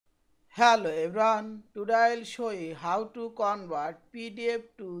Hello everyone, today I'll show you how to convert PDF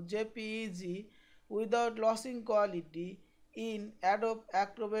to JPEG without losing quality in Adobe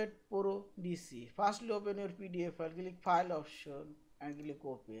Acrobat Pro DC. Firstly open your PDF file, click file option and click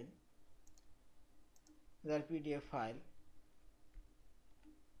open the PDF file,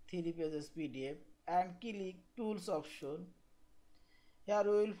 3 pages PDF and click tools option. Here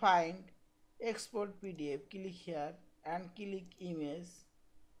we will find export PDF, click here and click image.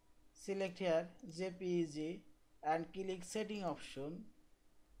 Select here JPEG and click setting option.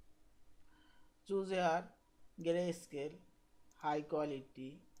 Choose here grayscale, high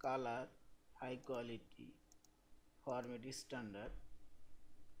quality, color, high quality, format is standard.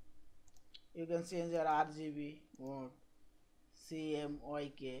 You can change your RGB mode,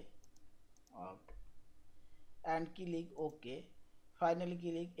 CMYK off and click OK. Finally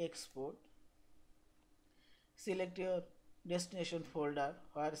click export. Select your destination folder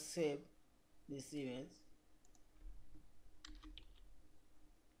where save this image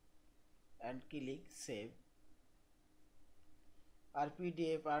and click save. Our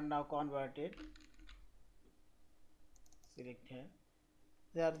PDF are now converted. Select here.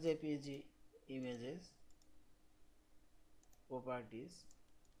 They are JPG images, properties,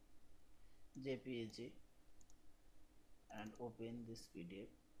 JPG and open this PDF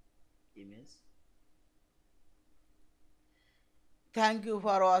image. Thank you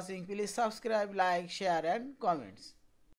for watching. Please subscribe, like, share and comments.